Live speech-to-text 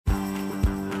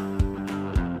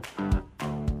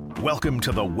Welcome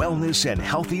to the Wellness and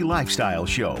Healthy Lifestyle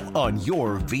Show on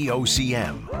your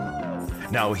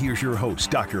VOCM. Now here's your host,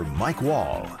 Dr. Mike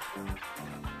Wall.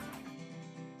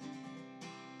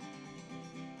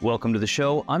 Welcome to the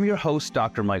show. I'm your host,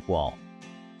 Dr. Mike Wall.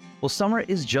 Well, summer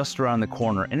is just around the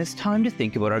corner and it's time to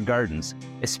think about our gardens,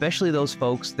 especially those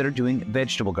folks that are doing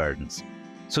vegetable gardens.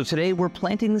 So today we're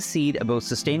planting the seed about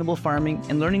sustainable farming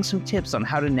and learning some tips on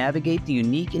how to navigate the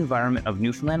unique environment of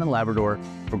Newfoundland and Labrador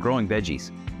for growing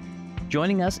veggies.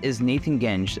 Joining us is Nathan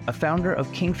Genge, a founder of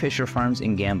Kingfisher Farms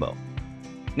in Gambo.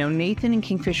 Now, Nathan and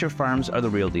Kingfisher Farms are the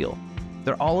real deal.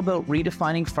 They're all about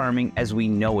redefining farming as we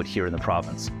know it here in the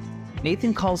province.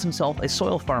 Nathan calls himself a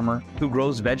soil farmer who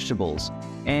grows vegetables,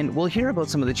 and we'll hear about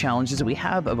some of the challenges that we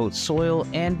have about soil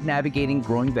and navigating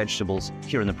growing vegetables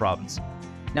here in the province.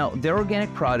 Now, their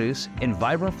organic produce and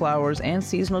vibrant flowers and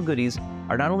seasonal goodies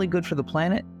are not only good for the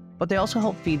planet, but they also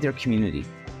help feed their community.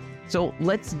 So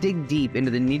let's dig deep into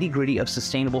the nitty-gritty of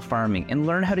sustainable farming and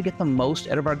learn how to get the most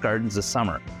out of our gardens this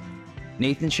summer.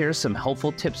 Nathan shares some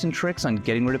helpful tips and tricks on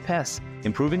getting rid of pests,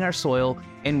 improving our soil,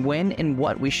 and when and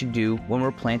what we should do when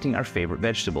we're planting our favorite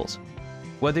vegetables.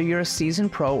 Whether you're a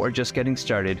seasoned pro or just getting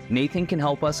started, Nathan can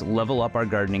help us level up our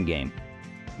gardening game.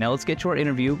 Now let's get to our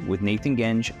interview with Nathan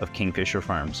Genge of Kingfisher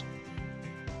Farms.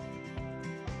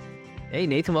 Hey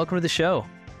Nathan, welcome to the show.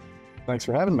 Thanks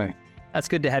for having me. That's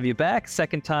good to have you back,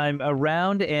 second time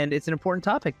around, and it's an important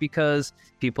topic because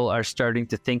people are starting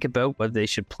to think about whether they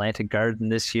should plant a garden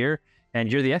this year, and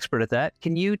you're the expert at that.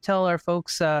 Can you tell our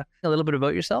folks a little bit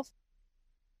about yourself?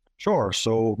 Sure.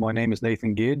 So my name is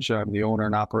Nathan Genge. I'm the owner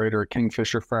and operator of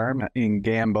Kingfisher Farm in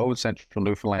Gambo, central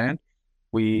Newfoundland.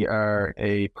 We are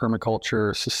a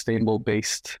permaculture,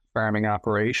 sustainable-based farming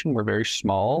operation. We're very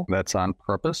small. That's on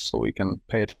purpose, so we can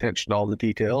pay attention to all the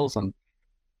details and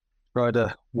try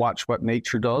to watch what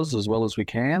nature does as well as we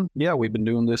can. Yeah, we've been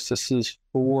doing this. This is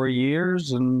 4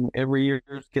 years, and every year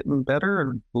is getting better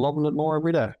and loving it more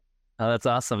every day. Oh, that's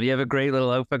awesome. You have a great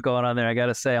little outfit going on there. I got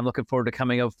to say, I'm looking forward to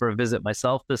coming out for a visit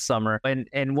myself this summer.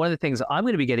 And one of the things I'm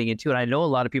going to be getting into, and I know a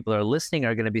lot of people that are listening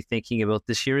are going to be thinking about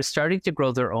this year, is starting to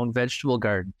grow their own vegetable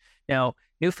garden. Now,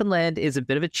 Newfoundland is a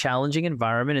bit of a challenging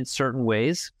environment in certain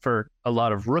ways for a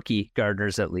lot of rookie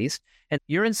gardeners, at least. And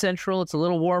you're in Central. It's a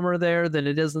little warmer there than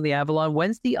it is in the Avalon.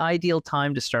 When's the ideal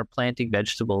time to start planting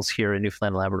vegetables here in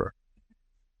Newfoundland and Labrador?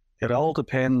 It all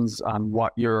depends on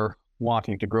what you're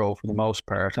wanting to grow for the most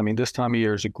part. I mean, this time of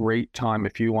year is a great time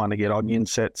if you want to get onion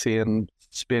sets in,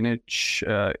 spinach,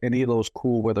 any of those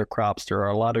cool weather crops. There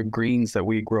are a lot of greens that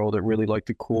we grow that really like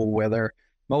the cool weather.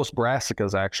 Most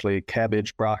brassicas, actually,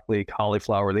 cabbage, broccoli,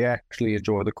 cauliflower, they actually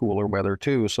enjoy the cooler weather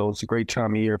too. So it's a great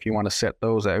time of year if you want to set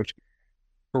those out.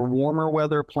 For warmer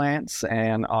weather plants,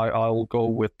 and I'll go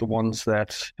with the ones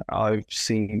that I've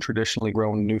seen traditionally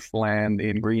grown in Newfoundland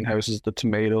in greenhouses, the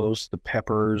tomatoes, the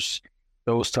peppers,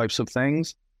 those types of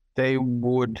things, they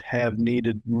would have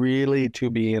needed really to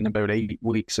be in about 8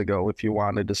 weeks ago if you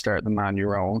wanted to start them on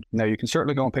your own. Now, you can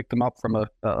certainly go and pick them up from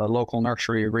a local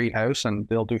nursery or greenhouse and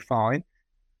they'll do fine.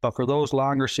 But for those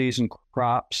longer season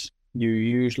crops, you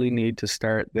usually need to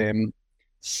start them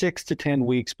 6 to 10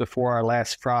 weeks before our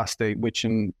last frost date, which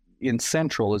in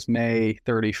Central is May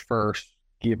 31st,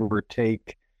 give or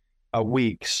take a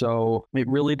week. So it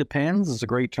really depends. It's a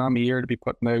great time of year to be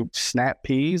putting out snap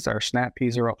peas. Our snap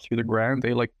peas are up through the ground.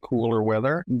 They like cooler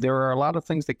weather. There are a lot of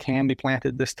things that can be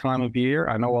planted this time of year.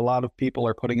 I know a lot of people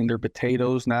are putting in their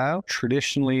potatoes now.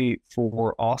 Traditionally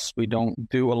for us, we don't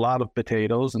do a lot of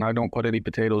potatoes, and I don't put any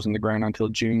potatoes in the ground until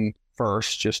June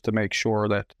 1st, just to make sure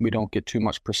that we don't get too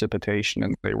much precipitation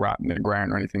and they rot in the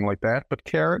ground or anything like that. But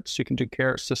carrots, you can do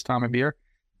carrots this time of year.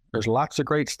 There's lots of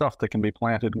great stuff that can be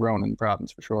planted and grown in the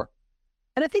province for sure.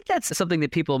 And I think that's something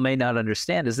that people may not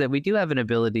understand, is that we do have an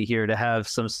ability here to have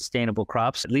some sustainable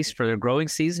crops, at least for their growing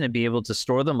season, and be able to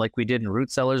store them like we did in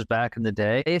root cellars back in the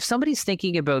day. If somebody's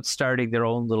thinking about starting their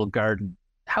own little garden,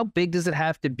 how big does it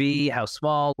have to be? How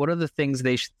small? What are the things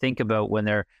they should think about when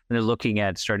they're looking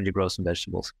at starting to grow some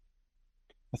vegetables?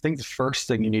 I think the first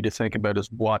thing you need to think about is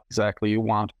what exactly you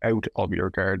want out of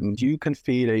your garden. You can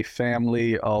feed a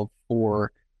family of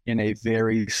 4 in a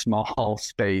very small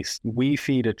space. We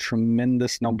feed a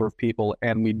tremendous number of people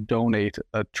and we donate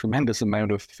a tremendous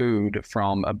amount of food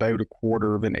from about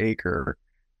 1/4 of an acre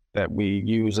that we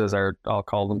use as our, I'll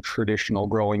call them traditional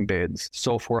growing beds.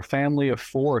 So for a family of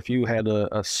 4, if you had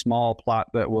a small plot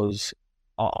that was,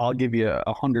 I'll give you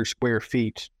 100 square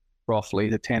feet, roughly,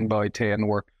 the 10 by 10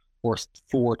 or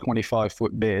 4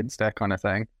 25-foot beds, that kind of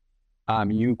thing.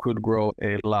 you could grow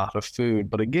a lot of food.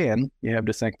 But again, you have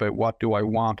to think about, what do I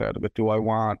want out of it? Do I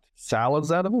want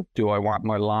salads out of it? Do I want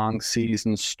my long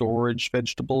season storage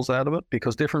vegetables out of it?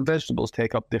 Because different vegetables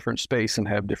take up different space and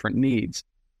have different needs.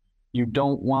 You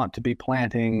don't want to be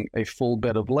planting a full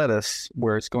bed of lettuce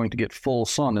where it's going to get full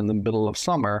sun in the middle of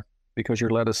summer, because your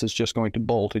lettuce is just going to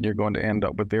bolt and you're going to end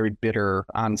up with very bitter,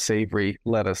 unsavory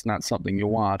lettuce, not something you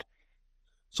want.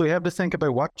 So you have to think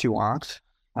about what you want.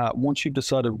 Once you've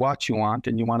decided what you want,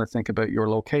 and you want to think about your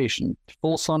location.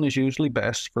 Full sun is usually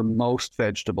best for most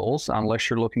vegetables, unless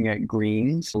you're looking at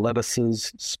greens,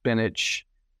 lettuces, spinach.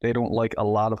 They don't like a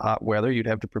lot of hot weather. You'd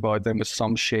have to provide them with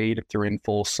some shade if they're in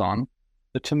full sun.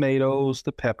 The tomatoes,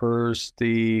 the peppers,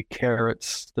 the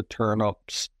carrots, the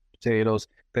turnips, potatoes,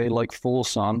 they like full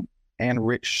sun and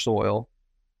rich soil.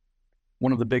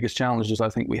 One of the biggest challenges I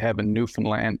think we have in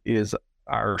Newfoundland is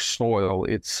our soil.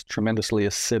 It's tremendously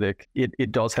acidic.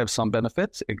 It does have some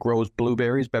benefits. It grows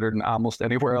blueberries better than almost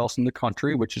anywhere else in the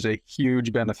country, which is a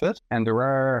huge benefit. And there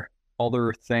are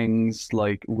other things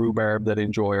like rhubarb that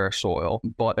enjoy our soil.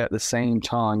 But at the same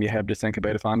time, you have to think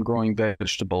about, if I'm growing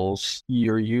vegetables,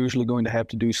 you're usually going to have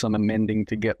to do some amending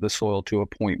to get the soil to a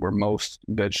point where most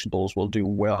vegetables will do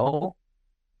well.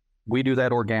 We do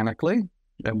that organically,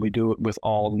 and we do it with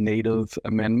all native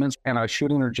amendments. And I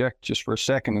should interject just for a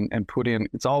second and put in,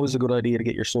 it's always a good idea to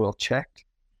get your soil checked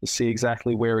to see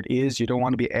exactly where it is. You don't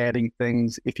want to be adding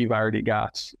things if you've already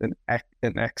got an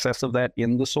excess of that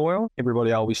in the soil.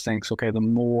 Everybody always thinks, okay, the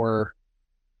more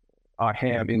I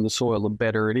have in the soil, the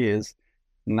better it is.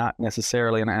 Not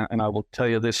necessarily. And I will tell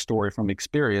you this story from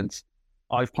experience.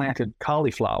 I've planted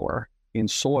cauliflower in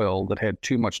soil that had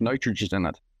too much nitrogen in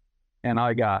it, and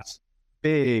I got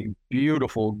big,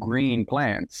 beautiful green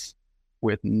plants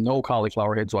with no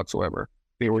cauliflower heads whatsoever.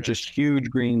 They were just huge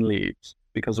green leaves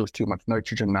because there was too much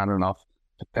nitrogen, not enough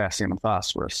potassium and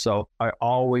phosphorus. So I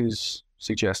always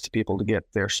suggest to people to get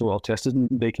their soil tested, and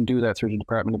they can do that through the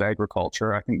Department of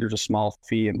Agriculture. I think there's a small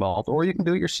fee involved, or you can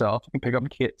do it yourself. You can pick up a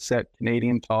kit set,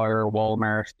 Canadian Tire,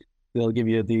 Walmart. They'll give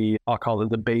you I'll call it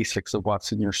the basics of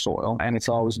what's in your soil. And it's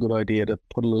always a good idea to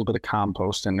put a little bit of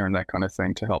compost in there and that kind of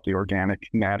thing to help the organic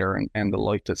matter and the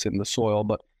light that's in the soil.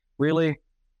 But really,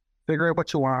 figure out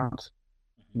what you want,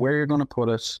 where you're going to put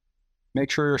it,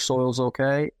 make sure your soil's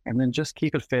okay, and then just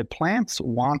keep it fed. Plants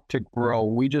want to grow.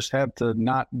 We just have to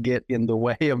not get in the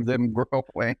way of them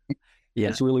growing. Yeah.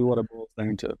 That's really what it boils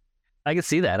down to. I can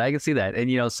see that.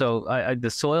 And, so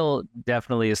the soil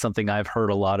definitely is something I've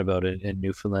heard a lot about in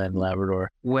Newfoundland and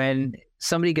Labrador. When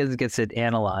somebody gets it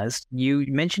analyzed, you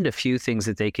mentioned a few things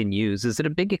that they can use. Is it a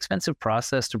big, expensive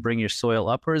process to bring your soil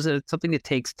up, or is it something that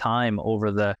takes time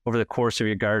over the course of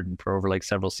your garden for over like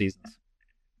several seasons?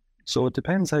 So it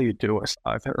depends how you do it.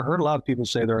 I've heard a lot of people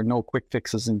say there are no quick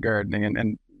fixes in gardening,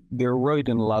 and they're right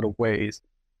in a lot of ways.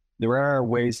 There are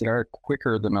ways that are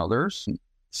quicker than others.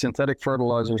 Synthetic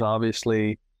fertilizers,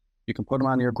 obviously, you can put them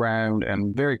on your ground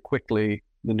and very quickly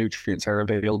the nutrients are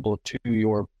available to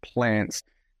your plants.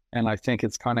 And I think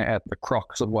it's kind of at the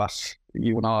crux of what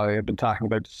you and I have been talking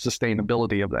about,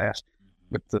 sustainability of that,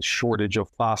 with the shortage of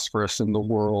phosphorus in the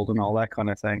world and all that kind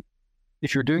of thing.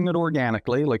 If you're doing it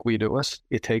organically, like we do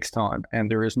it takes time.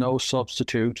 And there is no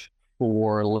substitute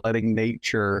for letting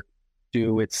nature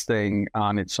do its thing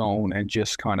on its own and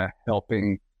just kind of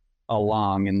helping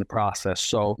along in the process.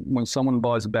 So when someone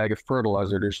buys a bag of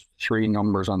fertilizer, there's 3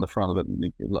 numbers on the front of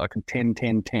it, like a 10,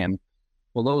 10, 10.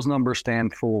 Well, those numbers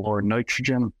stand for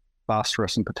nitrogen,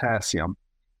 phosphorus, and potassium.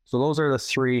 So those are the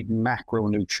 3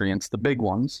 macronutrients, the big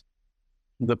ones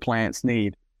the plants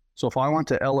need. So if I want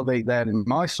to elevate that in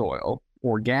my soil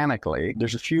organically,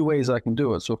 there's a few ways I can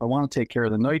do it. So if I want to take care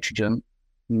of the nitrogen,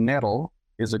 nettle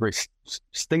is a great,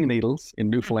 stinging needles in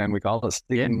Newfoundland, we call it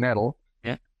stinging nettle,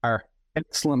 are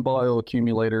excellent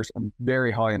bioaccumulators and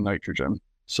very high in nitrogen.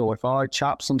 So if I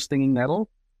chop some stinging nettle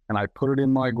and I put it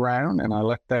in my ground and I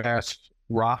let that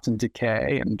rot and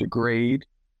decay and degrade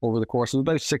over the course of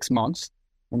about 6 months,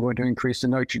 I'm going to increase the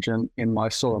nitrogen in my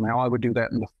soil. Now I would do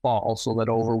that in the fall so that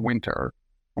over winter,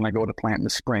 when I go to plant in the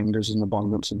spring, there's an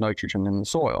abundance of nitrogen in the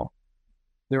soil.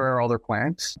 There are other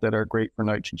plants that are great for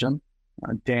nitrogen.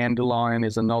 Dandelion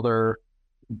is another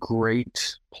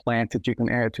great plant that you can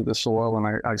add to the soil.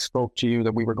 And I spoke to you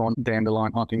that we were going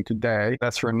dandelion hunting today.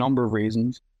 That's for a number of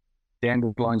reasons.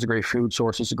 Dandelion's a great food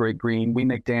source. It's a great green. We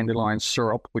make dandelion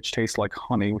syrup, which tastes like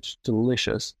honey, which is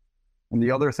delicious. And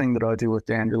the other thing that I do with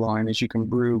dandelion is you can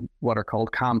brew what are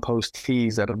called compost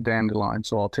teas out of dandelion.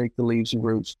 So I'll take the leaves and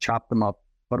roots, chop them up,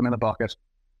 put them in a bucket,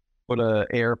 put an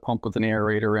air pump with an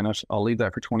aerator in it. I'll leave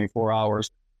that for 24 hours.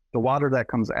 The water that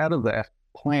comes out of that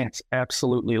Plants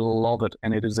absolutely love it,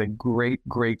 and it is a great,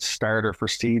 great starter for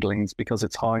seedlings because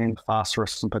it's high in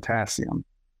phosphorus and potassium.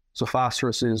 So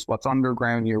phosphorus is what's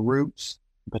underground your roots.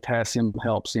 Potassium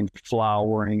helps in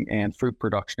flowering and fruit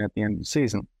production at the end of the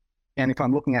season. And if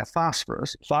I'm looking at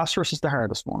phosphorus, phosphorus is the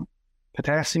hardest one.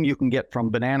 Potassium you can get from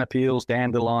banana peels,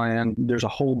 dandelion. There's a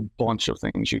whole bunch of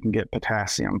things you can get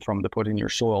potassium from to put in your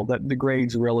soil that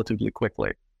degrades relatively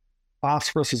quickly.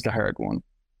 Phosphorus is the hard one.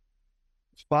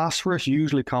 Phosphorus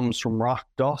usually comes from rock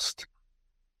dust.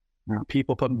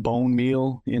 People put bone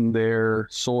meal in their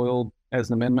soil as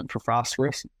an amendment for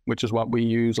phosphorus, which is what we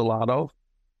use a lot of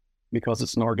because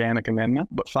it's an organic amendment.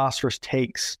 But phosphorus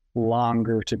takes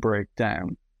longer to break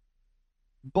down.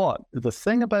 But the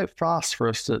thing about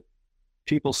phosphorus that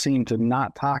people seem to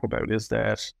not talk about is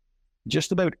that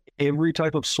just about every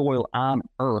type of soil on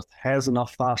Earth has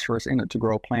enough phosphorus in it to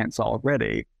grow plants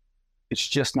already. It's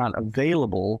just not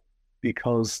available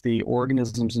because the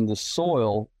organisms in the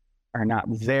soil are not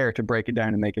there to break it down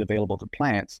and make it available to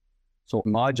plants. So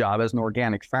my job as an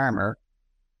organic farmer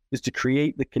is to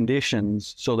create the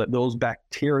conditions so that those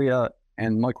bacteria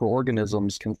and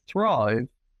microorganisms can thrive,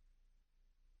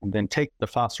 and then take the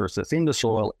phosphorus that's in the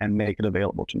soil and make it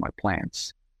available to my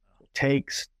plants. It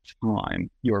takes time.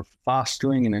 You're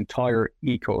fostering an entire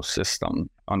ecosystem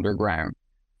underground.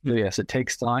 So yes, it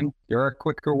takes time. There are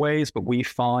quicker ways, but we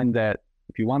find that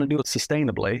if you want to do it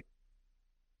sustainably,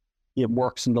 it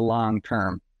works in the long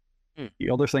term.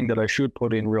 The other thing that I should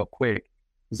put in real quick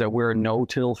is that we're a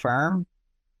no-till farm,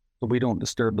 so we don't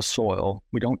disturb the soil.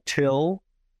 We don't till.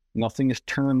 Nothing is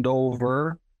turned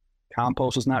over.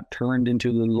 Compost is not turned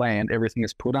into the land. Everything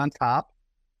is put on top.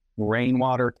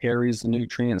 Rainwater carries the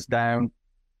nutrients down,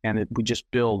 and we just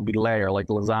build, we layer like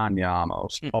lasagna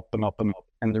almost, up and up and up.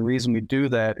 And the reason we do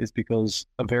that is because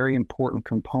a very important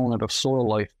component of soil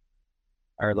life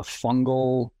are the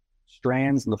fungal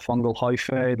strands and the fungal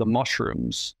hyphae, the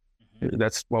mushrooms.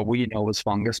 That's what we know as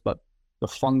fungus, but the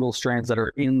fungal strands that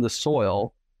are in the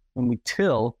soil, when we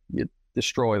till, you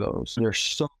destroy those. They're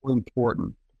so important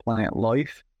to plant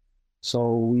life.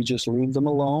 So we just leave them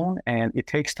alone, and it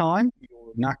takes time.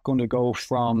 You're not going to go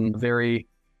from very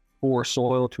poor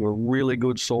soil to a really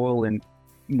good soil in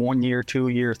 1 year, 2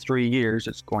 years, 3 years.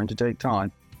 It's going to take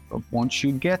time. But once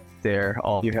you get there,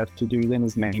 all you have to do then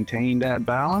is maintain that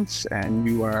balance, and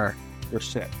you're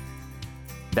set.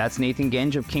 That's Nathan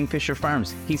Genge of Kingfisher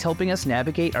Farms. He's helping us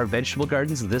navigate our vegetable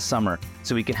gardens this summer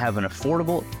so we can have an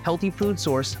affordable, healthy food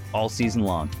source all season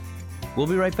long. We'll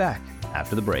be right back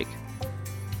after the break.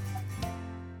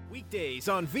 Weekdays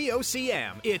on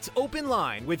VOCM, it's Open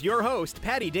Line with your host,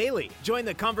 Patty Daly. Join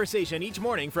the conversation each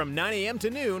morning from 9 a.m. to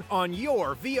noon on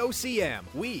your VOCM.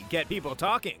 We get people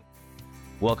talking.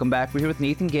 Welcome back. We're here with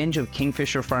Nathan Genge of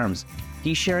Kingfisher Farms.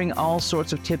 He's sharing all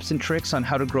sorts of tips and tricks on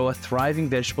how to grow a thriving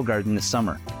vegetable garden this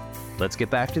summer. Let's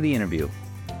get back to the interview.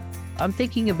 I'm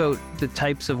thinking about the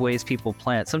types of ways people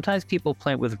plant. Sometimes people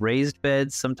plant with raised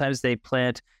beds. Sometimes they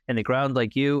plant in the ground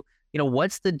like you.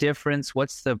 What's the difference?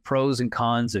 What's the pros and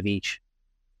cons of each?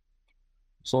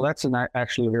 So that's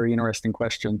actually a very interesting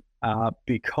question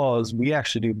because we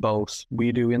actually do both.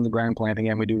 We do in the ground planting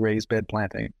and we do raised bed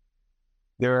planting.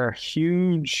 There are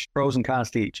huge pros and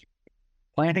cons to each.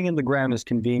 Planting in the ground is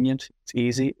convenient. It's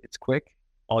easy. It's quick.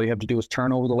 All you have to do is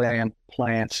turn over the land,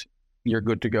 plant, you're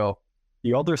good to go.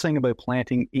 The other thing about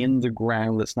planting in the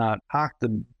ground that's not talked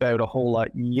about a whole lot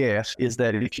yet is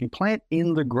that if you plant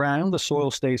in the ground, the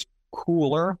soil stays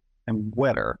cooler and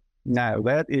wetter. Now,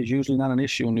 that is usually not an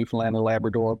issue in Newfoundland and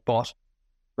Labrador, but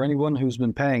for anyone who's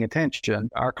been paying attention,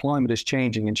 our climate is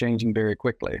changing and changing very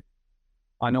quickly.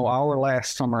 I know our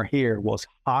last summer here was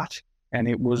hot and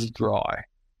it was dry.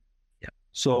 Yep.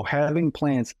 So having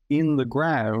plants in the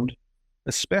ground,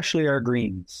 especially our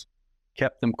greens,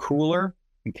 kept them cooler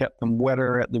and kept them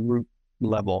wetter at the root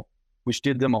level, which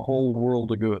did them a whole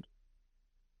world of good.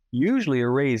 Usually a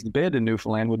raised bed in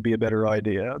Newfoundland would be a better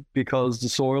idea because the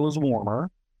soil is warmer,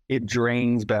 it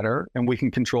drains better, and we can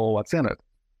control what's in it,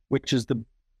 which is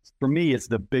for me, it's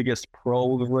the biggest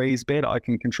pro of a raised bed. I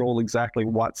can control exactly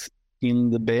what's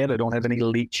in the bed. I don't have any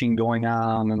leaching going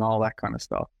on and all that kind of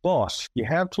stuff. But you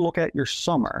have to look at your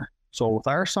summer. So with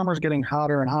our summers getting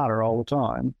hotter and hotter all the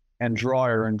time and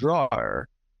drier,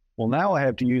 well, now I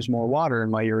have to use more water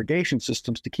in my irrigation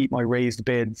systems to keep my raised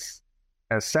beds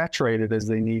as saturated as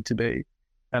they need to be.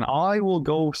 And I will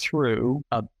go through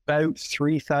about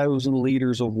 3,000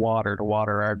 liters of water to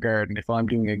water our garden if I'm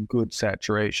doing a good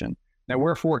saturation. Now,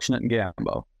 we're fortunate in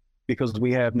Gambo because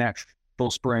we have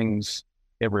natural springs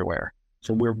everywhere.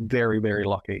 So we're very, very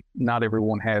lucky. Not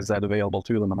everyone has that available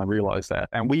to them, and I realize that.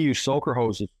 And we use soaker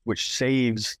hoses, which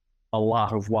saves a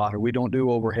lot of water. We don't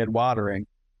do overhead watering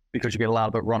because you get a lot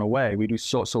of it run away. We do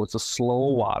so it's a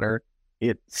slow water.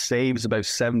 It saves about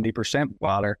 70%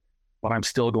 water, but I'm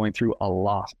still going through a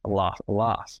lot. Wow.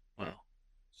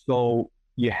 So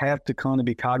you have to kind of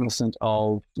be cognizant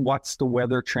of what's the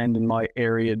weather trend in my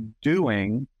area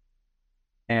doing,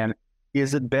 and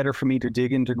is it better for me to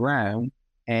dig into ground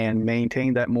and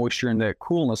maintain that moisture and that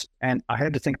coolness? And I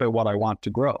had to think about what I want to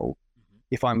grow.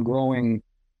 If I'm growing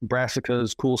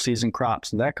brassicas, cool season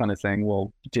crops, and that kind of thing,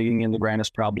 well, digging in the ground is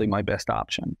probably my best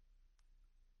option.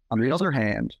 On the other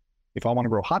hand, if I want to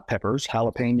grow hot peppers,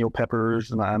 jalapeno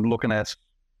peppers, and I'm looking at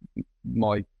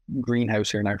my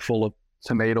greenhouse here now full of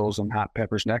tomatoes and hot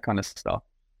peppers and that kind of stuff,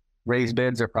 raised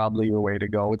beds are probably your way to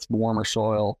go. It's warmer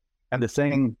soil. And the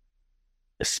thing,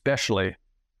 especially,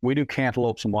 we do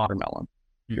cantaloupes and watermelon.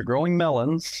 If you're growing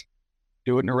melons,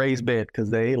 do it in a raised bed because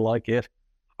they like it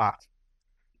hot.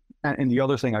 And the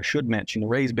other thing I should mention, the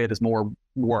raised bed is more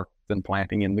work than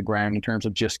planting in the ground in terms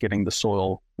of just getting the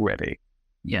soil ready.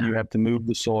 Yeah. You have to move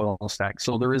the soil and stack.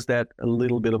 So there is that a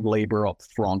little bit of labor up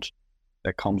front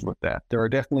that comes with that. There are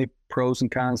definitely pros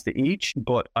and cons to each,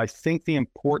 but I think the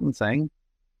important thing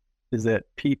is that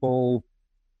people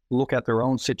look at their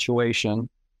own situation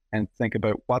and think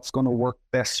about what's going to work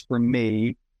best for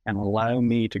me and allow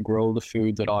me to grow the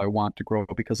food that I want to grow.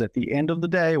 Because at the end of the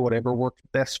day, whatever works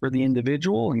best for the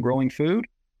individual in growing food,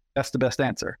 that's the best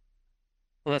answer.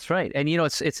 Well, that's right. And,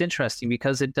 it's interesting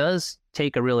because it does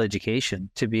take a real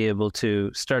education to be able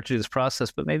to start to do this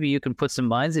process, but maybe you can put some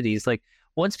minds at ease. Like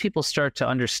once people start to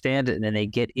understand it and then they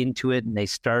get into it and they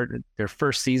start their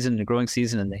first season, the growing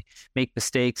season, and they make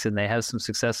mistakes and they have some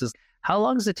successes, how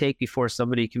long does it take before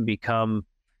somebody can become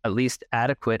at least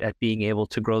adequate at being able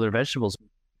to grow their vegetables?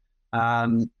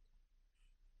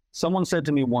 Someone said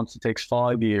to me once, it takes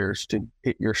 5 years to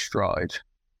hit your stride.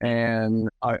 And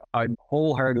I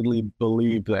wholeheartedly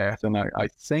believe that. And I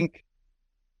think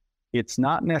it's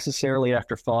not necessarily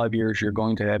after 5 years you're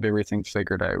going to have everything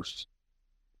figured out.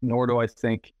 Nor do I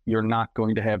think you're not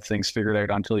going to have things figured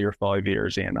out until you're 5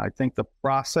 years in. I think the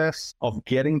process of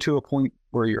getting to a point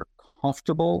where you're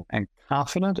comfortable and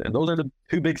confident, and those are the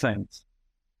two big things.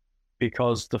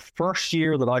 Because the first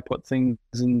year that I put things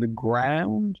in the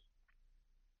ground,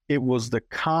 it was the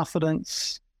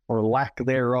confidence or lack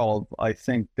thereof, I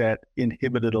think, that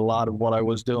inhibited a lot of what I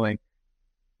was doing.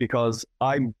 Because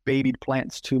I babied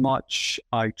plants too much.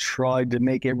 I tried to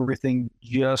make everything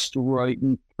just right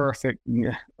and perfect.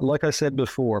 Like I said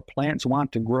before, plants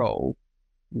want to grow.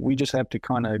 We just have to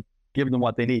kind of give them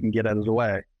what they need and get out of the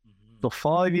way. So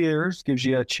 5 years gives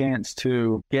you a chance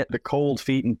to get the cold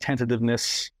feet and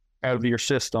tentativeness out of your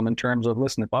system in terms of,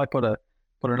 listen, if I put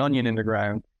an onion in the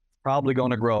ground, it's probably going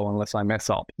to grow unless I mess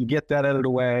up. You get that out of the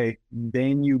way,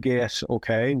 then you get,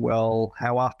 okay, well,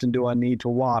 how often do I need to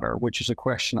water? Which is a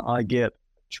question I get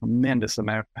a tremendous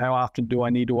amount. How often do I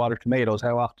need to water tomatoes?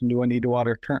 How often do I need to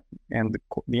water And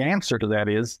the answer to that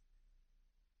is,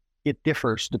 it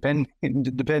differs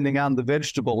depending on the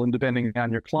vegetable and depending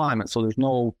on your climate. So there's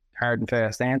no hard and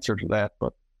fast answer to that,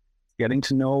 but getting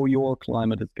to know your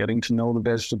climate, it's getting to know the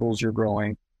vegetables you're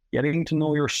growing, getting to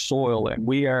know your soil. And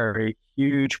we are a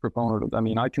huge proponent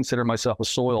of, I consider myself a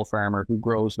soil farmer who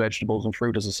grows vegetables and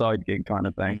fruit as a side gig kind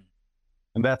of thing.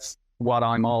 And that's what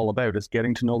I'm all about, is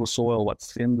getting to know the soil,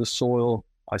 what's in the soil.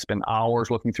 I spend hours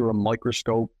looking through a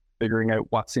microscope, figuring out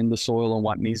what's in the soil and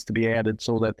what needs to be added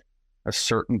so that a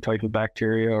certain type of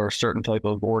bacteria or a certain type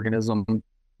of organism can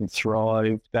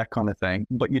thrive, that kind of thing.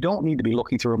 But you don't need to be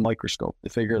looking through a microscope to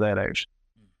figure that out.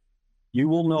 You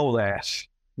will know that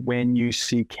when you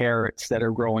see carrots that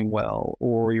are growing well,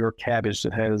 or your cabbage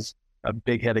that has a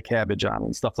big head of cabbage on it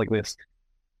and stuff like this.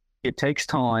 It takes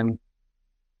time.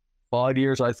 5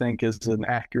 years, I think, is an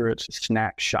accurate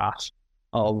snapshot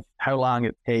of how long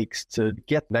it takes to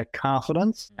get that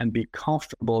confidence and be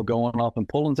comfortable going up and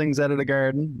pulling things out of the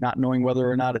garden, not knowing whether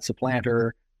or not it's a plant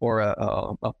or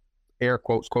a air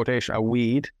quotes quotation, a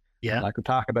weed. Yeah. And I could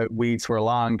talk about weeds for a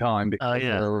long time.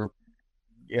 Because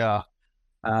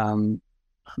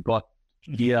but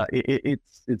yeah,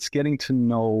 it's getting to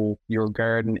know your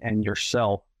garden and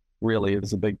yourself really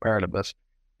is a big part of it.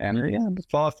 And yeah,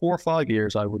 4 or 5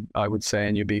 years, I would say,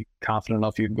 and you'd be confident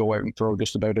enough you'd go out and throw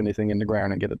just about anything in the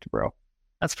ground and get it to grow.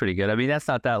 That's pretty good. That's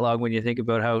not that long when you think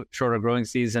about how short a growing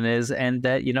season is, and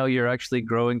that, you're actually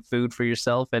growing food for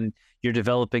yourself and you're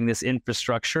developing this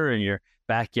infrastructure in your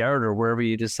backyard or wherever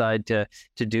you decide to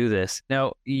do this.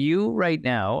 Now, you right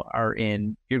now are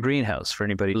in your greenhouse. For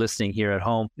anybody listening here at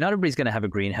home, not everybody's going to have a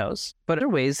greenhouse, but there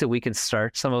are ways that we can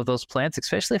start some of those plants,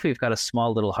 especially if we've got a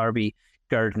small little Harvey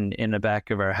garden in the back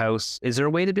of our house. Is there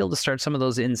a way to be able to start some of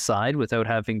those inside without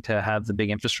having to have the big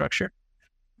infrastructure?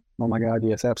 Oh my God,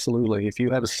 yes, absolutely. If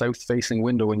you have a south-facing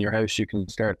window in your house, you can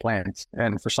start plants.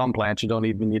 And for some plants, you don't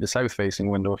even need a south-facing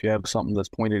window. If you have something that's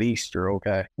pointed east, you're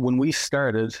okay. When we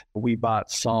started, we bought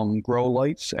some grow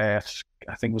lights at,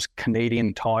 I think it was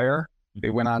Canadian Tire. They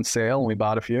went on sale and we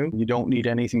bought a few. You don't need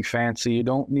anything fancy. You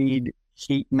don't need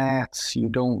heat mats. You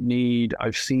don't need,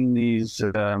 I've seen these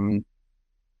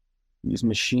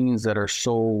machines that are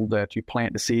sold that you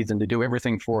plant the seeds and they do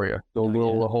everything for you. They'll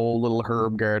build a whole little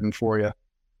herb garden for you.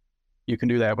 You can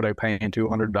do that without paying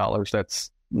 $200.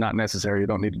 That's not necessary. You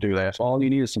don't need to do that. All you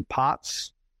need is some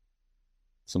pots,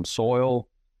 some soil,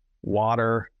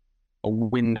 water, a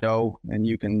window, and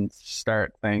you can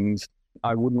start things.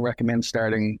 I wouldn't recommend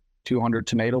starting 200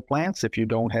 tomato plants if you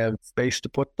don't have space to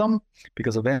put them,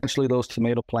 because eventually those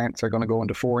tomato plants are going to go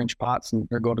into 4-inch pots and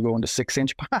they're going to go into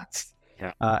 6-inch pots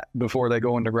before they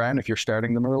go underground if you're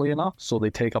starting them early enough. So they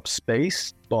take up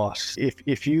space. But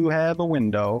if you have a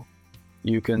window,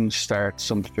 you can start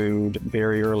some food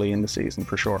very early in the season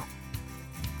for sure.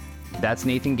 That's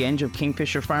Nathan Genge of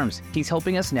Kingfisher Farms. He's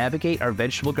helping us navigate our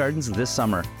vegetable gardens this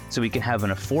summer so we can have an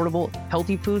affordable,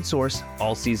 healthy food source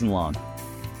all season long.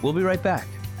 We'll be right back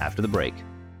after the break.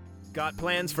 Got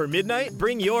plans for midnight?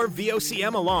 Bring your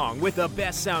VOCM along with the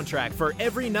best soundtrack for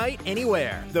every night,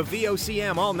 anywhere. The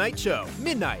VOCM All Night Show,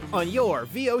 midnight on your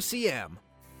VOCM.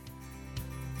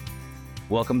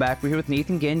 Welcome back. We're here with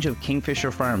Nathan Genge of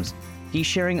Kingfisher Farms. He's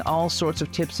sharing all sorts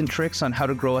of tips and tricks on how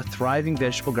to grow a thriving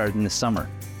vegetable garden this summer.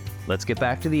 Let's get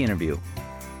back to the interview.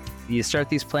 You start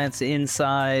these plants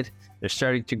inside, they're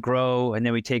starting to grow, and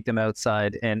then we take them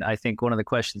outside. And I think one of the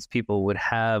questions people would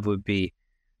have would be,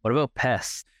 what about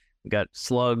pests? We got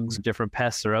slugs, different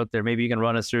pests are out there. Maybe you can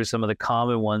run us through some of the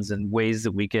common ones and ways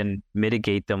that we can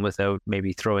mitigate them without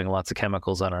maybe throwing lots of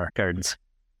chemicals on our gardens.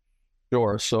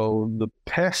 Sure. So the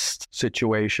pest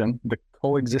situation, the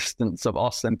coexistence of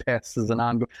us and pests is an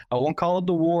ongoing. I won't call it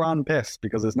the war on pests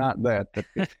because it's not that.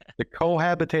 The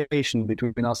cohabitation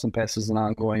between us and pests is an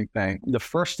ongoing thing. The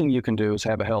first thing you can do is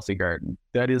have a healthy garden.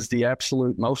 That is the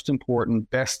absolute most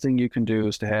important, best thing you can do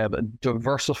is to have a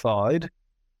diversified,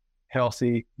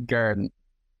 healthy garden.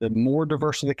 The more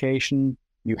diversification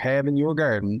you have in your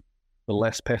garden, the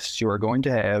less pests you are going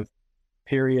to have,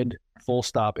 period, full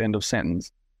stop, end of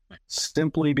sentence.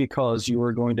 Simply because you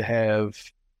are going to have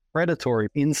predatory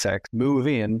insects move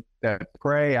in that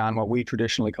prey on what we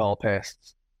traditionally call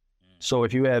pests. So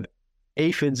if you have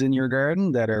aphids in your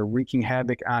garden that are wreaking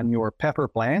havoc on your pepper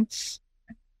plants,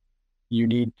 you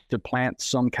need to plant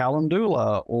some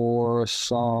calendula or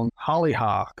some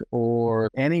hollyhock or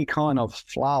any kind of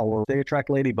flower. They attract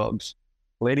ladybugs.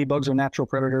 Ladybugs are natural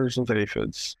predators of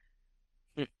aphids.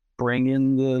 Bring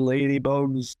in the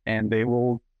ladybugs and they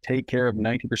will take care of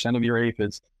 90% of your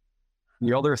aphids.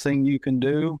 The other thing you can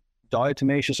do,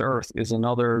 diatomaceous earth is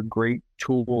another great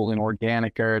tool in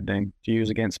organic gardening to use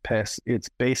against pests. It's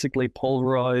basically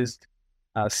pulverized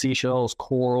seashells,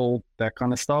 coral, that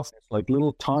kind of stuff. It's like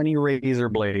little tiny razor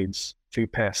blades to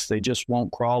pests. They just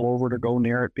won't crawl over to go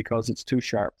near it because it's too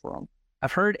sharp for them.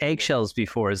 I've heard eggshells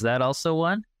before. Is that also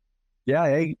one?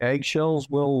 Yeah, eggshells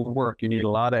will work. You need a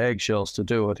lot of eggshells to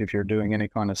do it if you're doing any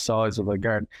kind of size of a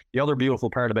garden. The other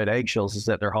beautiful part about eggshells is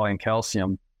that they're high in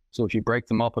calcium. So if you break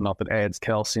them up enough, it adds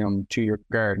calcium to your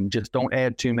garden. Just don't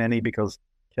add too many because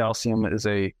calcium is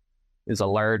a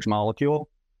large molecule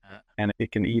and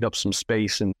it can eat up some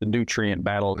space in the nutrient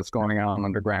battle that's going on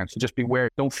underground. So just beware.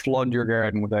 Don't flood your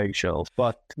garden with eggshells.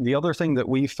 But the other thing that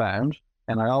we found,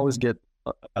 and I always get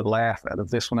a laugh out of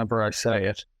this whenever I say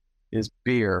it, is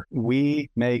beer. We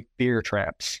make beer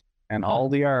traps, and all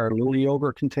they are little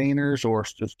yogurt containers or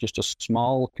just a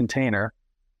small container.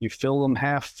 You fill them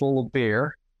half full of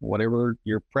beer, whatever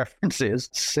your preference is,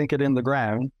 sink it in the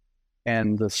ground,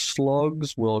 and the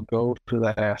slugs will go to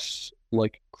that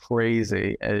like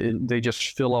crazy. They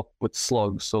just fill up with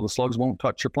slugs, so the slugs won't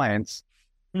touch your plants.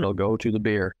 They'll go to the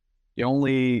beer. The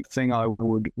only thing I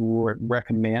would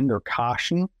recommend or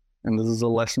caution, and this is a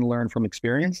lesson learned from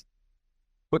experience,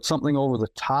 put something over the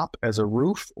top as a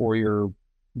roof or your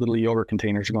little yogurt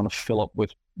containers are going to fill up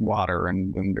with water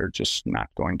and they're just not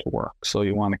going to work. So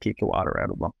you want to keep the water out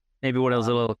of them. Maybe one of those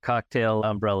little cocktail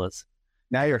umbrellas.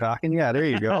 Now you're talking. Yeah, there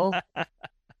you go.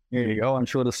 There you go. I'm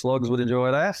sure the slugs would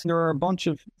enjoy that. There are a bunch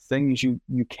of things you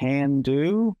can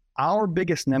do. Our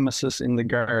biggest nemesis in the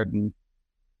garden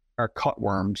are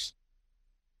cutworms.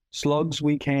 Slugs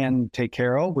we can take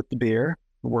care of with the beer.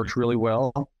 It works really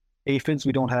well. Aphids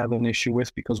we don't have an issue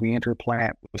with because we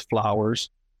interplant with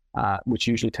flowers, which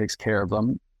usually takes care of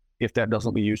them. If that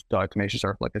doesn't, we use diatomaceous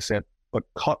earth, like I said. But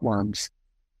cutworms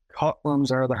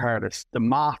Cutworms are the hardest. The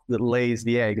moth that lays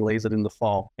the egg lays it in the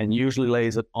fall and usually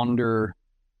lays it under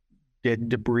dead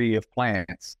debris of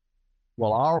plants.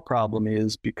 Well, our problem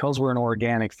is because we're an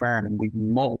organic farm and we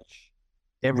mulch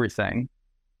everything,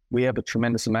 we have a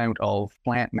tremendous amount of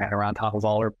plant matter on top of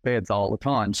all our beds all the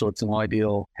time. So it's an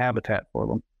ideal habitat for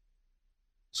them.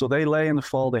 So they lay in the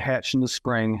fall, they hatch in the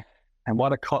spring. And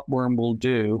what a cutworm will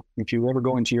do, if you ever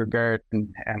go into your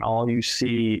garden and all you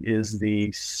see is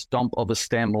the stump of a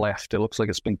stem left, it looks like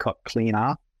it's been cut clean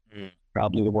off,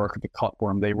 probably the work of the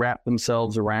cutworm. They wrap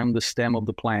themselves around the stem of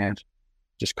the plant,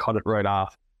 just cut it right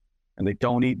off. And they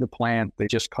don't eat the plant, they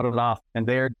just cut it off. And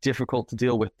they're difficult to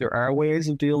deal with. There are ways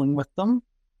of dealing with them.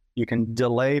 You can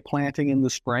delay planting in the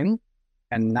spring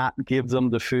and not give them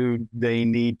the food they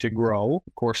need to grow.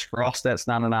 Of course, for us, that's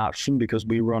not an option because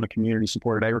we run a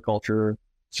community-supported agriculture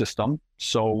system.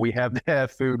 So we have to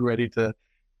have food ready to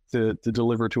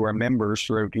deliver to our members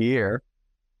throughout the year,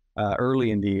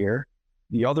 early in the year.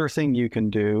 The other thing you can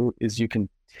do is you can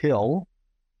till.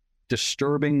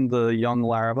 Disturbing the young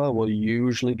larvae will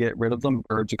usually get rid of them.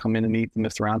 Birds will come in and eat them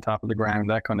if they're on top of the ground,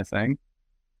 that kind of thing.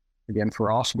 Again,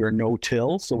 for us, we're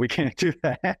no-till, so we can't do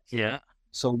that. Yeah.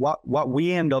 So what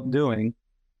we end up doing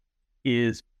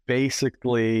is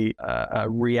basically a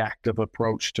reactive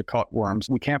approach to cutworms.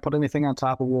 We can't put anything on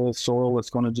top of the soil that's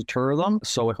going to deter them.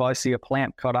 So if I see a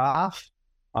plant cut off,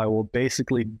 I will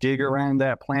basically dig around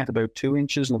that plant about 2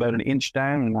 inches and about an inch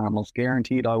down, and I'm almost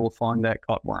guaranteed I will find that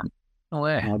cutworm. No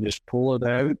way. And I'll just pull it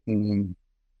out and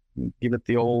give it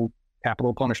the old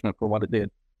capital punishment for what it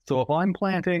did. So if I'm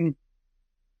planting,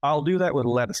 I'll do that with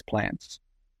lettuce plants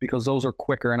because those are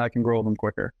quicker and I can grow them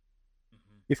quicker.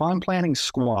 If I'm planting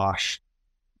squash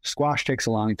takes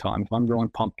a long time. If I'm growing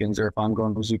pumpkins or if I'm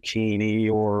growing zucchini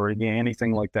or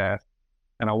anything like that,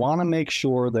 and I want to make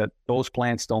sure that those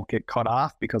plants don't get cut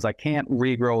off because I can't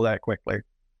regrow that quickly.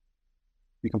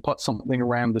 You can put something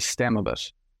around the stem of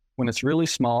it. When it's really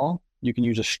small, you can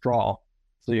use a straw.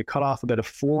 So you cut off about a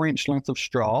 4-inch length of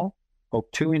straw,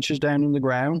 poke 2 inches down in the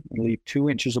ground and leave 2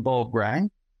 inches above ground.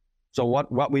 So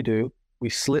what we do, we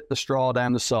slit the straw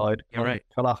down the side,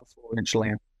 cut off a 4-inch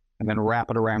length, and then wrap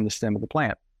it around the stem of the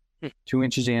plant. 2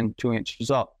 inches in, 2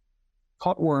 inches up.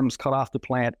 Cutworms cut off the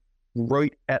plant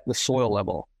right at the soil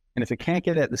level. And if it can't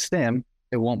get at the stem,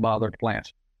 it won't bother the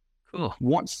plant. Cool.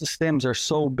 Once the stems are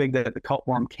so big that the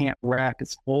cutworm can't wrap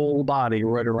its whole body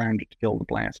right around it to kill the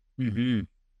plant. Mm-hmm.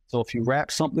 So if you wrap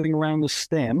something around the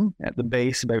stem at the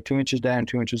base, about 2 inches down,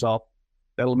 2 inches up,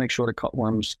 that'll make sure the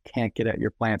cutworms can't get at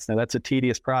your plants. Now, that's a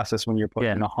tedious process when you're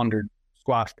putting 100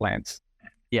 squash plants.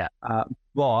 Yeah.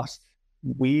 But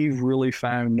we've really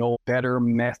found no better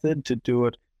method to do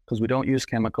it because we don't use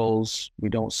chemicals, we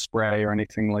don't spray or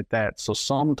anything like that. So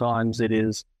sometimes it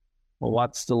is, well,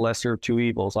 what's the lesser of two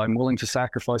evils? I'm willing to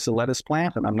sacrifice a lettuce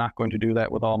plant, and I'm not going to do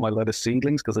that with all my lettuce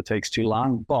seedlings because it takes too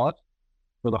long. But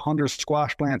for the 100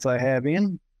 squash plants I have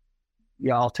in,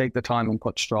 yeah, I'll take the time and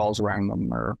put straws around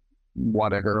them or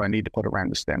whatever I need to put around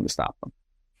the stem to stop them.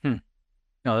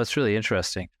 No, that's really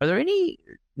interesting. Are there any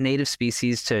native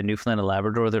species to Newfoundland and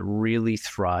Labrador that really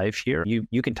thrive here?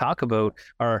 You can talk about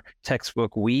our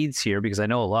textbook weeds here because I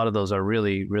know a lot of those are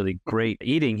really, really great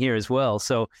eating here as well.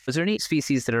 So is there any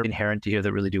species that are inherent to here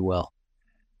that really do well?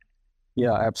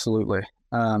 Yeah, absolutely.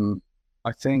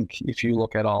 I think if you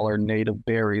look at all our native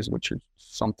berries, which is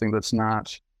something that's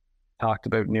not talked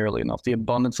about nearly enough, the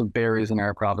abundance of berries in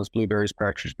our province, blueberries,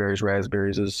 partridge berries,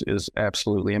 raspberries is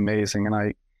absolutely amazing. And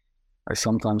I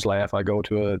sometimes laugh. I go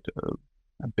to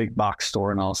a big box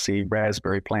store and I'll see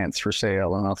raspberry plants for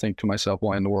sale. And I'll think to myself,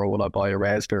 why in the world would I buy a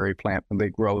raspberry plant when they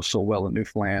grow so well in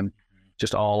Newfoundland,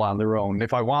 just all on their own?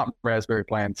 If I want raspberry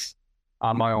plants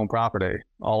on my own property,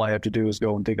 all I have to do is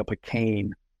go and dig up a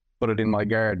cane, put it in my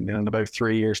garden. And in about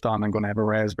 3 years' time, I'm going to have a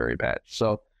raspberry patch.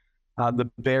 So the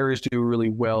berries do really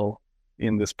well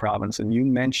in this province. And you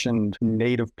mentioned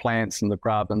native plants in the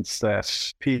province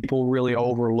that people really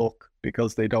overlook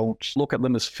because they don't look at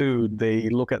them as food. They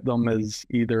look at them as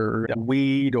either a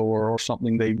weed or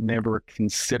something they've never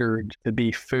considered to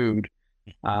be food.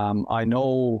 I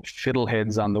know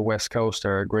fiddleheads on the West Coast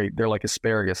are great. They're like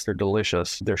asparagus. They're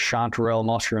delicious. They're chanterelle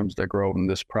mushrooms that grow in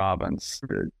this province.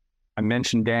 I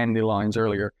mentioned dandelions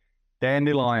earlier.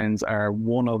 Dandelions are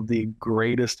one of the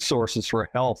greatest sources for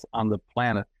health on the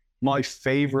planet. My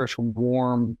favorite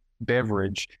warm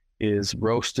beverage is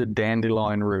roasted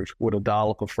dandelion root with a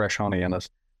dollop of fresh honey in it.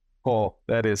 Oh,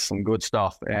 that is some good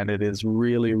stuff, and it is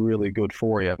really, really good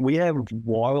for you. We have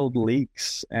wild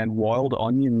leeks and wild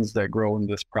onions that grow in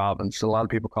this province. A lot of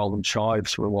people call them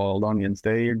chives for wild onions.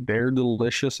 They're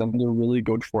delicious and they're really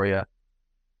good for you.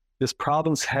 This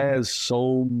province has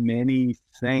so many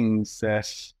things that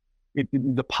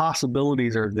the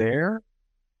possibilities are there.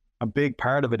 A big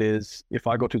part of it is if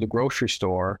I go to the grocery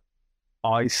store,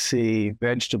 I see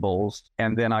vegetables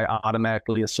and then I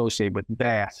automatically associate with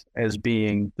that as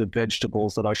being the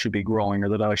vegetables that I should be growing or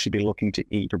that I should be looking to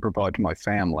eat or provide to my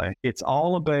family. It's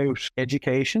all about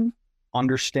education,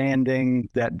 understanding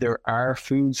that there are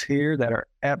foods here that are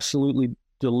absolutely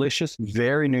delicious,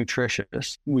 very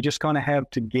nutritious. We just kind of have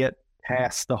to get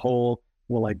past the whole,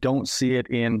 well, I don't see it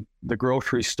in the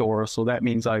grocery store, so that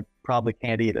means I probably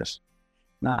can't eat it.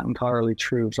 Not entirely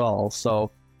true at all.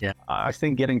 So yeah, I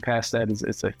think getting past that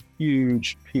is a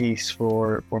huge piece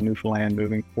for Newfoundland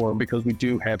moving forward, because we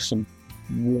do have some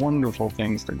wonderful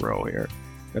things to grow here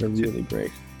that are really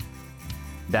great.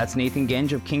 That's Nathan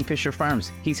Genge of Kingfisher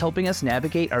Farms. He's helping us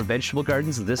navigate our vegetable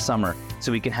gardens this summer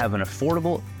so we can have an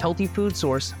affordable, healthy food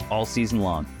source all season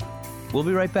long. We'll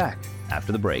be right back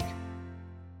after the break.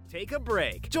 Take a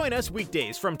break. Join us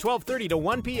weekdays from 12:30 to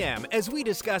 1 p.m. as we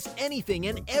discuss anything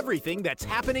and everything that's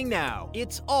happening now.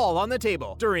 It's all on the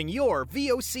table during your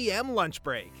VOCM lunch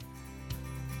break.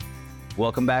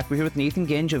 Welcome back. We're here with Nathan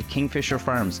Genge of Kingfisher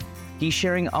Farms. He's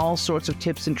sharing all sorts of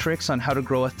tips and tricks on how to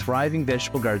grow a thriving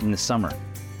vegetable garden this summer.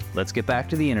 Let's get back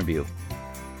to the interview.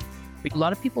 A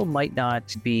lot of people might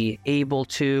not be able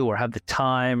to, or have the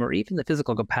time, or even the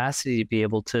physical capacity to be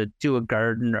able to do a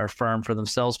garden or farm for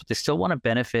themselves, but they still want to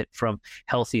benefit from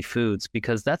healthy foods,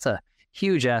 because that's a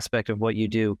huge aspect of what you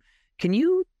do. Can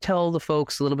you tell the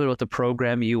folks a little bit about the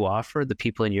program you offer the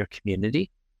people in your community?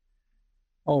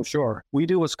 Oh, sure. We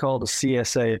do what's called a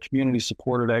CSA, a Community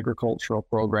Supported Agricultural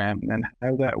Program. And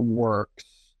how that works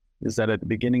is that at the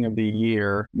beginning of the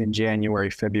year, in January,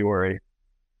 February,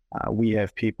 we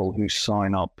have people who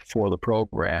sign up for the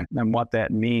program. And what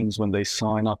that means when they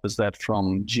sign up is that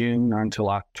from June until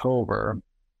October,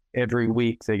 every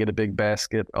week they get a big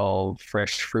basket of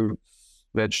fresh fruits,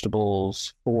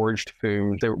 vegetables, foraged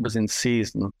food that was in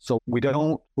season. So we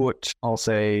don't put, I'll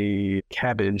say,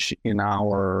 cabbage in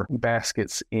our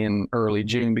baskets in early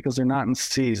June because they're not in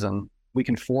season. We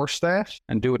can force that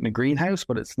and do it in a greenhouse,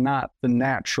 but it's not the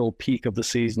natural peak of the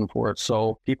season for it.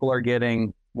 So people are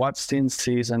getting what's in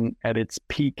season at its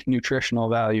peak nutritional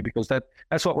value, because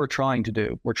that's what we're trying to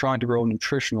do. We're trying to grow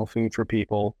nutritional food for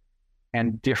people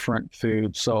and different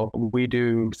foods. So we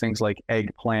do things like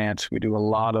eggplant. We do a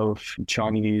lot of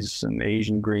Chinese and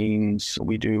Asian greens.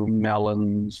 We do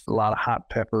melons, a lot of hot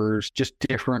peppers, just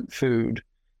different food.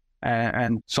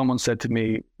 And someone said to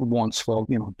me once, well,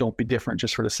 don't be different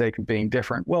just for the sake of being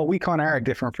different. Well, we kind of are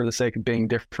different for the sake of being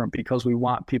different because we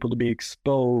want people to be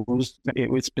exposed.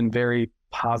 It's been very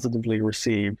positively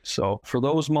received. So for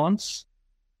those months,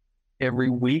 every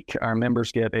week, our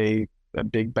members get a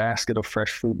big basket of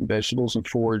fresh fruit and vegetables and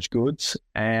forage goods,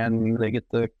 and they get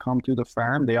to come to the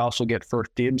farm. They also get first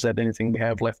dibs at anything we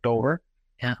have left over,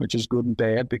 which is good and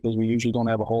bad because we usually don't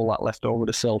have a whole lot left over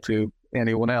to sell to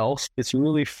anyone else. It's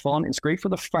really fun. It's great for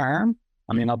the farm.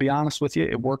 I mean, I'll be honest with you,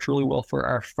 it works really well for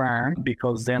our farm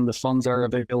because then the funds are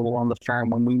available on the farm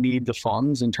when we need the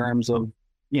funds in terms of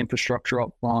the infrastructure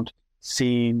up front,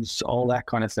 seeds, all that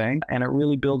kind of thing. And it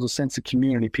really builds a sense of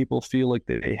community. People feel like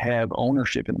they have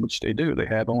ownership, in which they do. They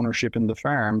have ownership in the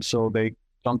farm. So they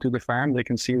come to the farm, they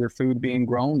can see their food being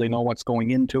grown. They know what's going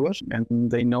into it.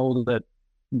 And they know that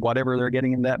whatever they're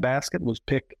getting in that basket was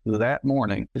picked that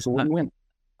morning. It's a win-win.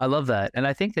 I love that. And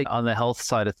I think that on the health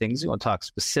side of things, we won't talk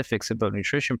specifics about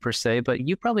nutrition per se, but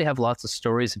you probably have lots of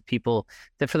stories of people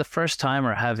that for the first time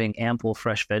are having ample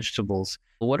fresh vegetables.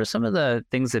 What are some of the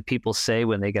things that people say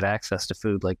when they get access to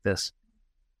food like this?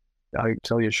 I'll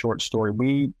tell you a short story.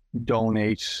 We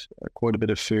donate quite a bit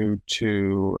of food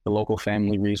to the local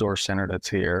family resource center that's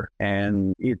here.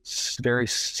 And it's very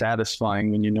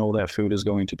satisfying when you know that food is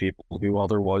going to people who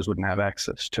otherwise wouldn't have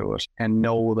access to it, and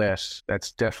know that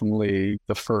that's definitely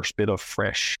the first bit of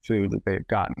fresh food that they've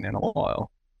gotten in a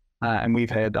while. And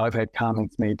I've had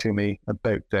comments made to me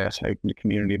about that out in the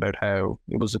community about how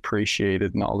it was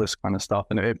appreciated and all this kind of stuff.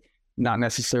 And it, not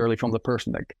necessarily from the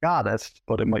person that got it,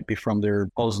 but it might be from their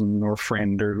cousin or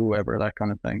friend or whoever, that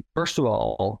kind of thing. First of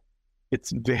all,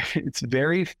 it's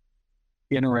very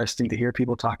interesting to hear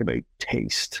people talk about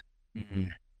taste. Mm-hmm.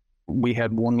 We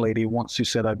had one lady once who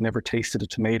said, I've never tasted a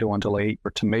tomato until I ate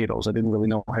her tomatoes. I didn't really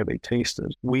know how they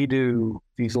tasted. We do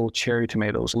these little cherry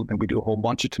tomatoes, and we do a whole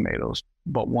bunch of tomatoes,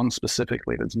 but one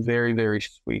specifically that's very, very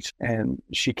sweet. And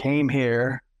she came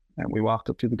here, and we walked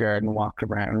up to the garden, walked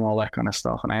around and all that kind of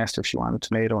stuff. And I asked her if she wanted a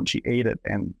tomato, and she ate it.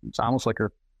 And it's almost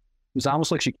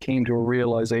like she came to a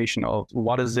realization of,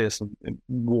 what is this?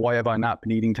 Why have I not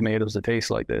been eating tomatoes that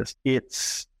taste like this?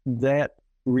 It's that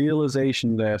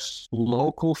realization that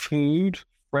local food,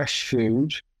 fresh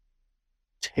food,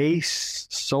 tastes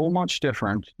so much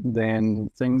different than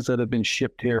things that have been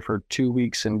shipped here for 2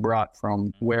 weeks and brought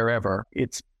from wherever.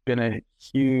 It's been a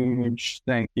huge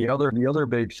thing. The other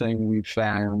big thing we've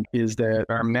found is that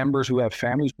our members who have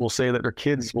families will say that their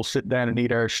kids will sit down and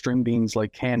eat our string beans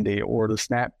like candy, or the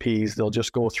snap peas. They'll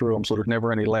just go through them, so there's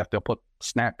never any left. They'll put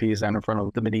snap peas down in front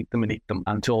of them and eat them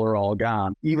until they're all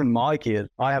gone. Even my kid,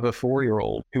 I have a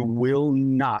 4-year-old who will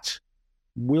not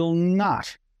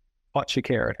touch a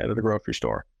carrot out of the grocery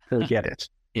store. He'll get it.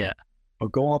 Yeah. He'll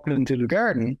go up into the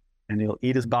garden and he'll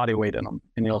eat his body weight in them,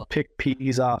 and he'll pick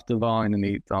peas off the vine and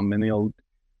eat them, and he'll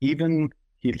even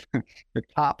the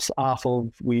tops off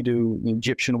of, we do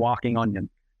Egyptian walking onion,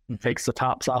 takes the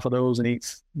tops off of those and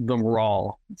eats them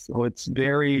raw. So it's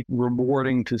very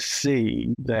rewarding to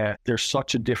see that there's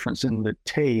such a difference in the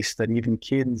taste that even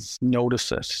kids notice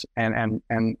it and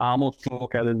almost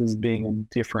look at it as being a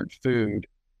different food.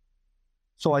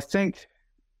 So I think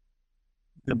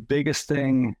the biggest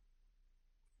thing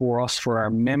for us, for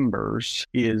our members,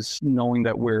 is knowing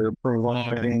that we're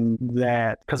providing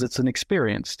that, because it's an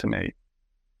experience to me.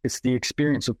 It's the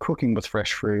experience of cooking with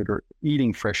fresh food or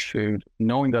eating fresh food,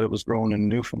 knowing that it was grown in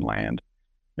Newfoundland,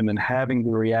 and then having the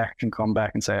reaction come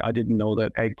back and say, I didn't know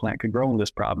that eggplant could grow in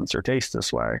this province or taste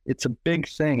this way. It's a big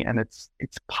thing, and it's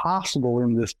possible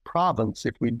in this province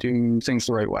if we do things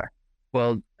the right way.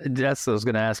 Well, that's what I was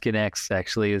going to ask you next,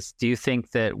 actually, is do you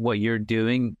think that what you're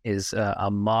doing is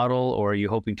a model, or are you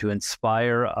hoping to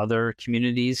inspire other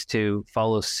communities to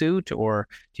follow suit, or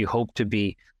do you hope to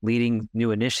be leading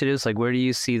new initiatives? Like, where do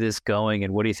you see this going,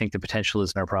 and what do you think the potential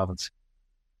is in our province?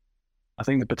 I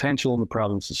think the potential in the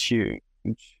province is huge.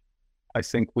 I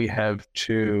think we have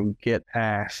to get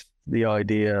past the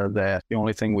idea that the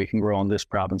only thing we can grow in this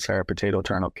province are potato,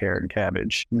 turnip, carrot, and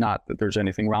cabbage. Not that there's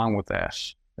anything wrong with that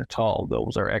at all.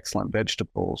 Those are excellent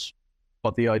vegetables.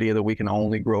 But the idea that we can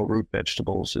only grow root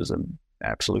vegetables is an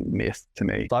absolute myth to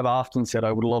me. I've often said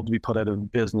I would love to be put out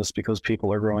of business because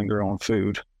people are growing their own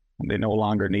food and they no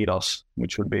longer need us,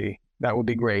 that would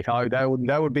be great. That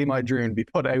would be my dream, to be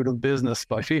put out of business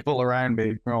by people around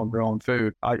me growing their own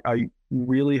food. I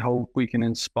really hope we can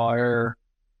inspire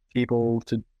people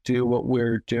to do what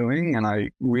we're doing, and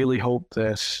I really hope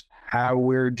that how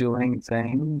we're doing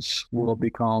things will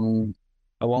become,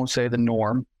 I won't say the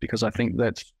norm, because I think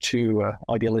that's too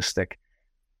idealistic,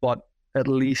 but at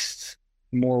least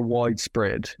more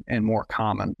widespread and more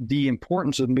common. The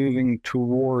importance of moving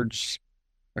towards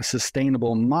a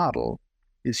sustainable model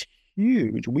is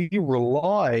huge. We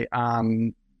rely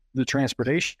on the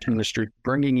transportation industry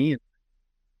bringing in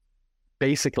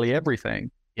basically everything.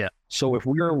 Yeah. So if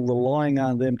we're relying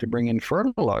on them to bring in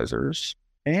fertilizers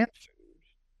and food,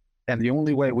 and the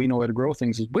only way we know how to grow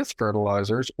things is with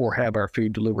fertilizers or have our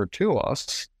food delivered to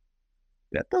us,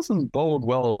 that doesn't bode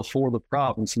well for the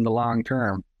province in the long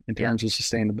term in terms of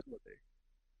sustainability.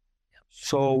 Yeah.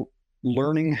 So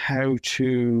learning how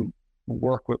to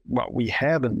work with what we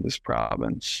have in this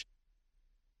province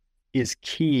is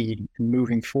key in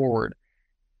moving forward.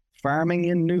 Farming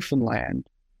in Newfoundland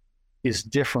is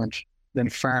different than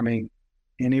farming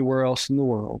anywhere else in the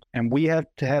world. And we have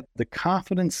to have the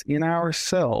confidence in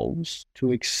ourselves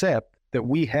to accept that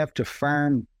we have to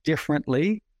farm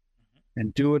differently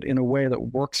and do it in a way that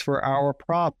works for our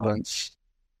province.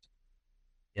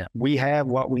 Yeah. We have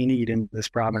what we need in this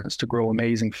province to grow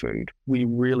amazing food. We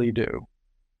really do.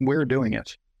 We're doing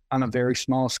it on a very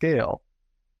small scale,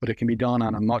 but it can be done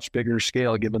on a much bigger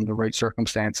scale given the right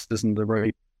circumstances and the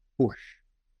right push.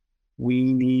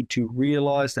 We need to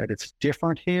realize that it's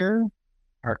different here.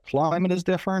 Our climate is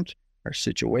different. Our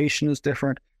situation is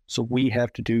different. So we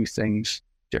have to do things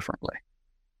differently.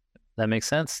 That makes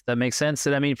sense. And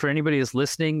I mean, for anybody who's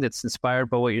listening that's inspired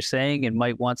by what you're saying and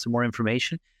might want some more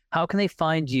information, how can they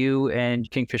find you and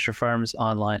Kingfisher Farms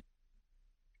online?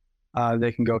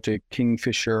 They can go to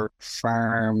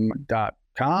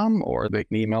kingfisherfarm.com, or they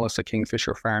can email us at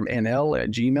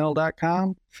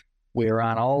kingfisherfarmnl@gmail.com. We're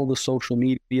on all the social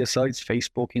media sites,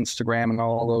 Facebook, Instagram, and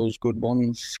all those good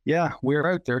ones. Yeah, we're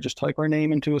out there. Just type our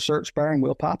name into a search bar and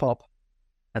we'll pop up.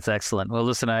 That's excellent. Well,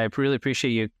 listen, I really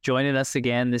appreciate you joining us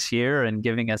again this year and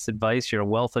giving us advice. You're a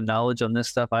wealth of knowledge on this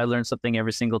stuff. I learn something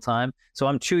every single time. So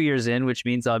I'm 2 years in, which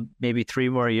means maybe 3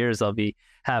 more years I'll be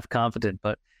half confident.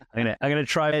 But I'm gonna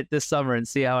try it this summer and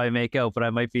see how I make out. But I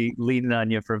might be leaning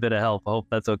on you for a bit of help. I hope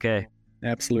that's okay.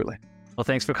 Absolutely. Well,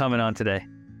 thanks for coming on today.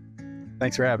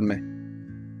 Thanks for having me.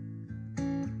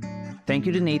 Thank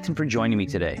you to Nathan for joining me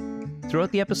today.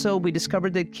 Throughout the episode, we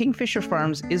discovered that Kingfisher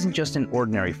Farms isn't just an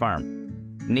ordinary farm.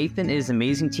 Nathan and his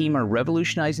amazing team are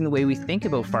revolutionizing the way we think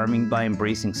about farming by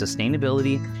embracing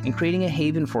sustainability and creating a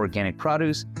haven for organic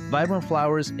produce, vibrant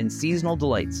flowers, and seasonal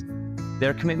delights.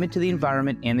 Their commitment to the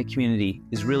environment and the community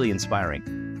is really inspiring.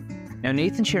 Now,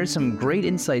 Nathan shared some great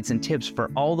insights and tips for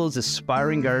all those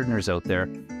aspiring gardeners out there,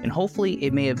 and hopefully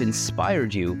it may have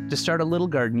inspired you to start a little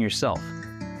garden yourself.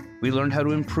 We learned how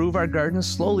to improve our gardens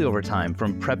slowly over time,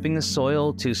 from prepping the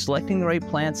soil to selecting the right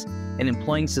plants and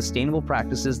employing sustainable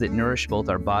practices that nourish both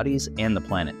our bodies and the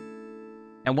planet.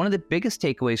 And one of the biggest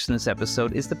takeaways from this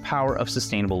episode is the power of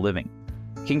sustainable living.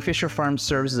 Kingfisher Farms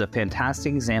serves as a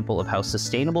fantastic example of how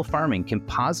sustainable farming can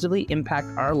positively impact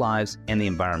our lives and the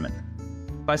environment.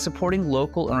 By supporting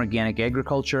local and organic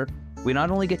agriculture, we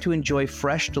not only get to enjoy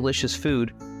fresh, delicious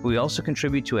food, but we also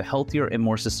contribute to a healthier and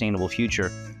more sustainable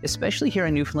future, especially here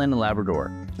in Newfoundland and Labrador,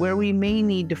 where we may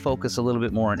need to focus a little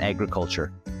bit more on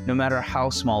agriculture, no matter how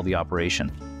small the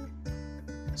operation.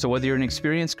 So whether you're an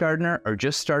experienced gardener or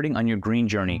just starting on your green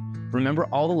journey, remember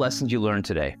all the lessons you learned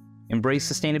today.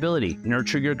 Embrace sustainability,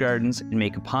 nurture your gardens, and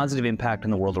make a positive impact on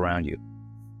the world around you.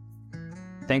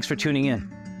 Thanks for tuning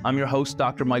in. I'm your host,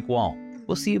 Dr. Mike Wall.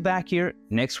 We'll see you back here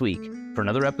next week for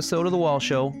another episode of The Wall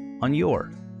Show on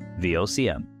your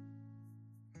VOCM.